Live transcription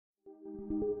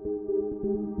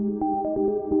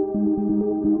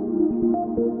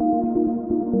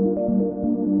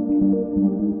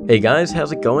Hey guys,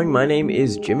 how's it going? My name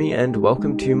is Jimmy and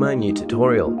welcome to my new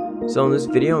tutorial. So in this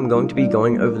video I'm going to be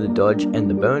going over the dodge and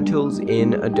the burn tools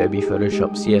in Adobe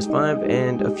Photoshop CS5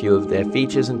 and a few of their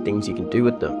features and things you can do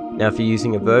with them. Now if you're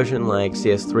using a version like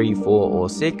CS3, 4 or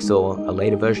 6 or a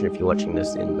later version if you're watching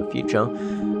this in the future,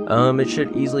 it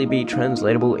should easily be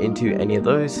translatable into any of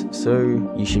those, so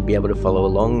you should be able to follow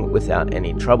along without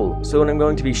any trouble. So what I'm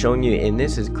going to be showing you in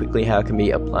this is quickly how it can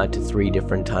be applied to 3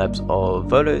 different types of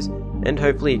photos, and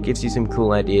hopefully it gives you some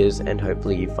cool ideas and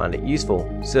hopefully you find it useful.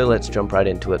 So let's jump right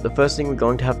into it. The first thing we're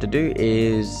going to have to do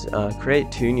is create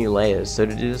 2 new layers. So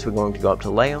to do this we're going to go up to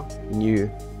Layer,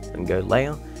 New, and go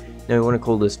Layer. Now we want to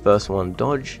call this first one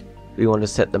Dodge. We want to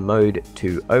set the mode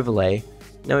to Overlay.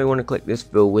 Now we want to click this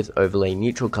fill with overlay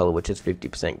neutral color, which is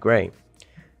 50% gray.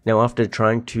 Now after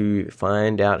trying to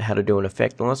find out how to do an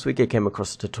effect last week, I came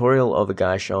across a tutorial of a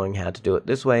guy showing how to do it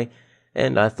this way,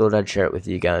 and I thought I'd share it with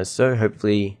you guys, so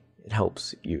hopefully it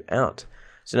helps you out.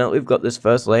 So now that we've got this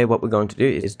first layer, what we're going to do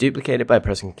is duplicate it by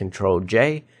pressing Ctrl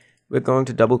J. We're going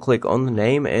to double click on the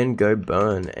name and go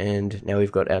burn, and now we've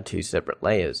got our 2 separate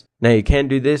layers. Now you can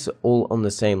do this all on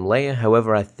the same layer,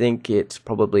 however I think it's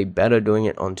probably better doing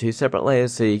it on 2 separate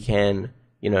layers so you can,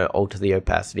 alter the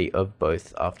opacity of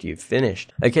both after you've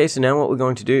finished. Okay, so now what we're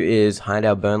going to do is hide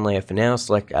our burn layer for now,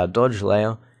 select our dodge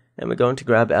layer, and we're going to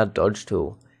grab our dodge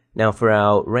tool. Now for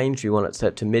our range we want it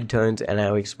set to midtones and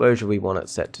our exposure we want it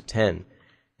set to 10.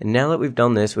 And now that we've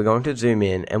done this, we're going to zoom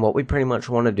in, and what we pretty much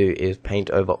want to do is paint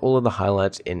over all of the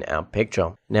highlights in our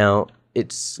picture. Now,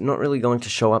 it's not really going to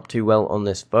show up too well on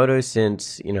this photo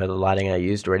since, the lighting I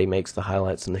used already makes the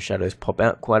highlights and the shadows pop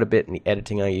out quite a bit, and the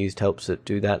editing I used helps it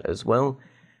do that as well.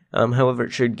 However,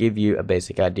 it should give you a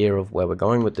basic idea of where we're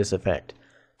going with this effect.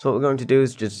 So what we're going to do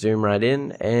is just zoom right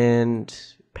in and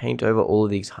paint over all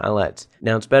of these highlights.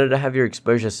 Now it's better to have your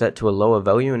exposure set to a lower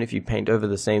value, and if you paint over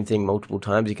the same thing multiple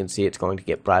times you can see it's going to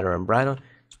get brighter and brighter.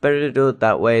 It's better to do it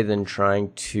that way than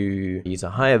trying to use a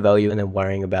higher value and then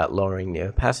worrying about lowering the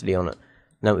opacity on it.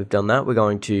 Now that we've done that, we're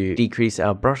going to decrease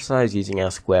our brush size using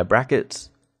our square brackets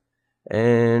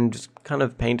and just kind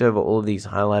of paint over all of these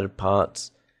highlighted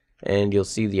parts, and you'll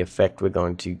see the effect we're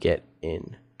going to get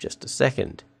in just a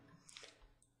second.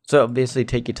 So obviously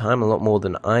take your time, a lot more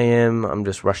than I am. I'm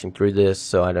just rushing through this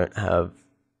so I don't have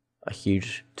a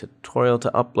huge tutorial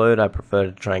to upload. I prefer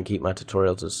to try and keep my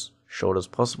tutorials as short as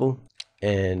possible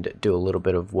and do a little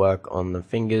bit of work on the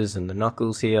fingers and the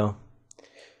knuckles here.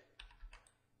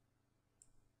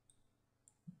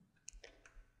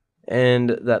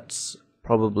 And that's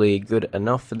probably good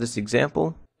enough for this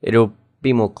example. It'll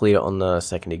be more clear on the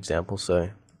second example, so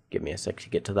give me a sec to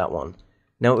get to that one.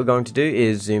 Now what we're going to do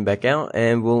is zoom back out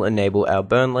and we'll enable our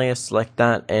burn layer, select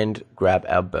that and grab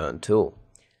our burn tool.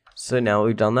 So now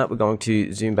we've done that, we're going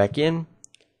to zoom back in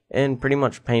and pretty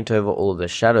much paint over all of the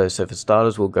shadows. So for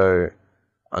starters we'll go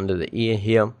under the ear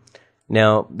here.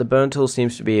 Now the burn tool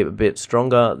seems to be a bit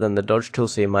stronger than the dodge tool,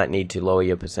 so you might need to lower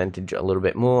your percentage a little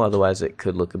bit more, otherwise it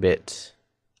could look a bit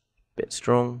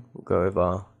strong. We'll go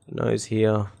over the nose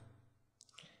here.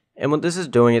 And what this is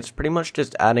doing, it's pretty much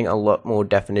just adding a lot more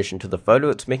definition to the photo.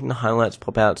 It's making the highlights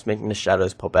pop out, it's making the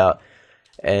shadows pop out,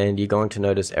 and you're going to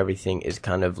notice everything is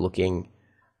kind of looking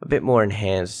a bit more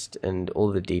enhanced and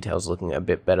all the details looking a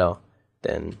bit better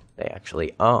than they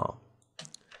actually are.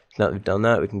 Now that we've done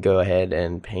that, we can go ahead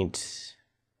and paint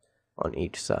on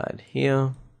each side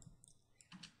here.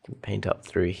 We can paint up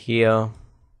through here.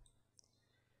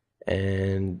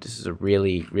 And this is a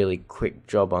really, really quick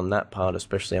job on that part,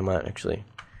 especially I might actually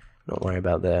not worry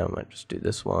about that. I might just do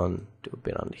this one, do a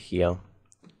bit under here.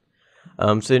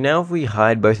 So now if we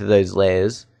hide both of those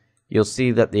layers, you'll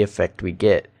see that the effect we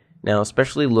get. Now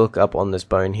especially look up on this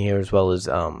bone here as well as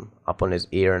up on his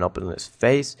ear and up on his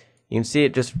face. You can see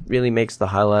it just really makes the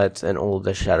highlights and all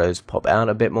the shadows pop out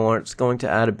a bit more. It's going to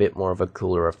add a bit more of a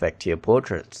cooler effect to your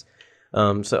portraits.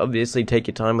 So obviously take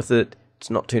your time with it.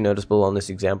 It's not too noticeable on this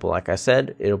example, like I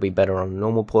said. It'll be better on a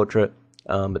normal portrait,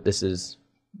 but this is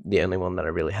the only one that I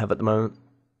really have at the moment.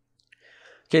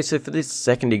 Okay, so for this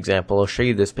second example, I'll show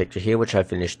you this picture here, which I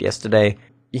finished yesterday.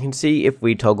 You can see if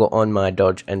we toggle on my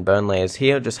dodge and burn layers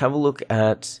here, just have a look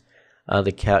at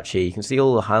the couch here. You can see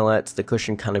all the highlights, the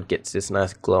cushion kind of gets this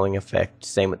nice glowing effect,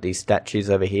 same with these statues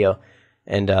over here,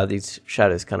 and these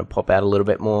shadows kind of pop out a little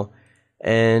bit more.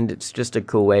 And it's just a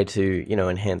cool way to,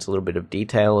 enhance a little bit of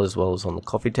detail as well as on the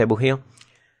coffee table here.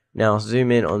 Now I'll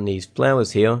zoom in on these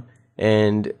flowers here,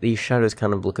 and these shadows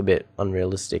kind of look a bit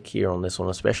unrealistic here on this one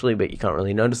especially, but you can't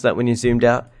really notice that when you zoomed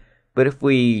out. But if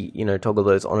we, toggle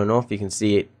those on and off, you can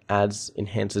see it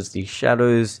enhances these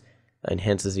shadows,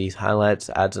 enhances these highlights,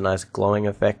 adds a nice glowing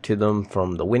effect to them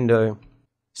from the window.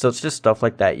 So it's just stuff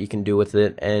like that you can do with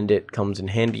it, and it comes in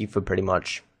handy for pretty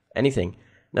much anything.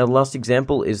 Now the last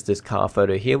example is this car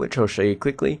photo here, which I'll show you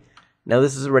quickly. Now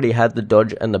this has already had the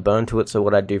dodge and the burn to it, so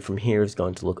what I do from here is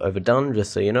going to look overdone,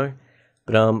 just so you know.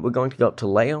 But we're going to go up to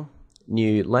layer,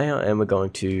 new layer, and we're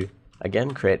going to again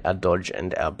create our dodge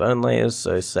and our burn layers.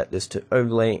 So set this to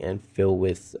overlay and fill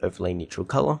with overlay neutral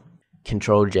color.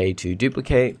 Control J to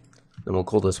duplicate, then we'll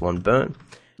call this one burn.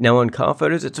 Now on car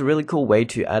photos, it's a really cool way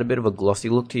to add a bit of a glossy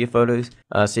look to your photos.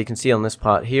 So you can see on this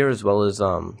part here, as well as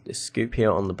this scoop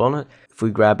here on the bonnet, if we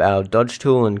grab our dodge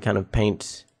tool and kind of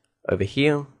paint over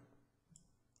here,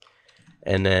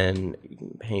 and then you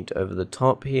can paint over the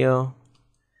top here.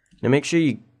 Now make sure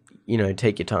you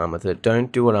take your time with it.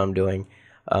 Don't do what I'm doing.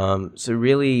 So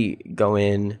really go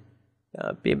in,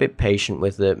 be a bit patient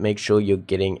with it. Make sure you're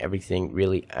getting everything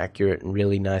really accurate and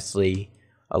really nicely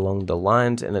along the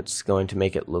lines, and it's going to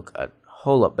make it look a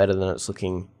whole lot better than it's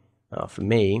looking for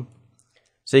me.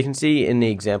 So you can see in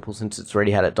the example, since it's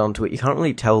already had it done to it, you can't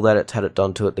really tell that it's had it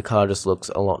done to it. The car just looks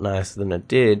a lot nicer than it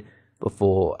did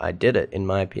before I did it, in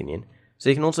my opinion. So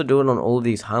you can also do it on all of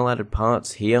these highlighted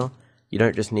parts here. You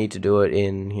don't just need to do it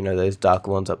in, those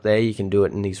darker ones up there. You can do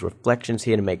it in these reflections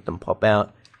here to make them pop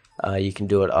out. You can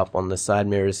do it up on the side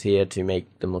mirrors here to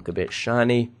make them look a bit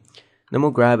shiny. Then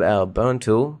we'll grab our burn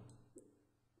tool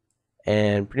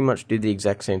and pretty much do the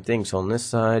exact same thing. So on this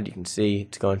side, you can see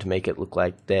it's going to make it look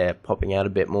like they're popping out a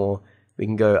bit more. We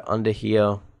can go under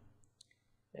here,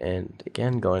 and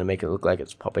again, going to make it look like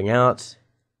it's popping out.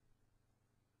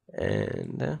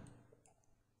 And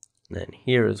then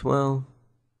here as well.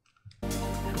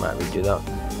 Might redo that.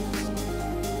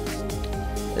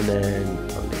 And then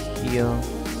under here.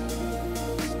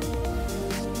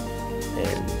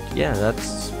 And yeah,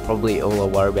 that's probably all I'll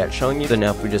worry about showing you. So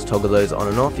now if we just toggle those on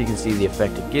and off, you can see the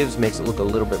effect it gives. Makes it look a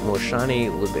little bit more shiny,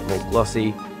 a little bit more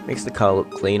glossy, makes the car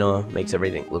look cleaner, makes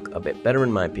everything look a bit better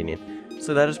in my opinion.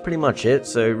 So that is pretty much it.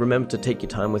 So remember to take your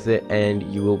time with it, and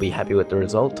you will be happy with the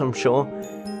result, I'm sure.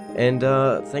 And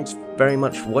thanks very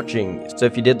much for watching. So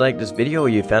if you did like this video or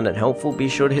you found it helpful, be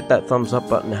sure to hit that thumbs up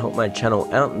button to help my channel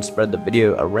out and spread the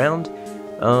video around.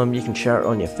 You can share it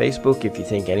on your Facebook if you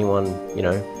think anyone,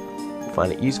 will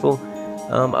find it useful.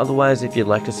 Otherwise, if you'd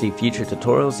like to see future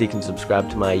tutorials, you can subscribe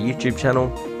to my YouTube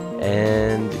channel.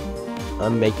 And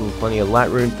I'm making plenty of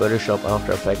Lightroom, Photoshop,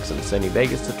 After Effects, and Sony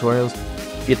Vegas tutorials.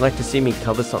 If you'd like to see me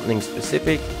cover something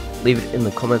specific, leave it in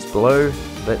the comments below.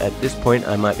 But at this point,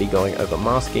 I might be going over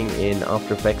masking in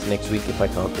After Effects next week if I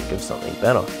can't think of something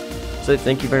better. So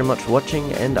thank you very much for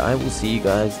watching, and I will see you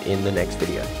guys in the next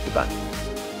video. Goodbye.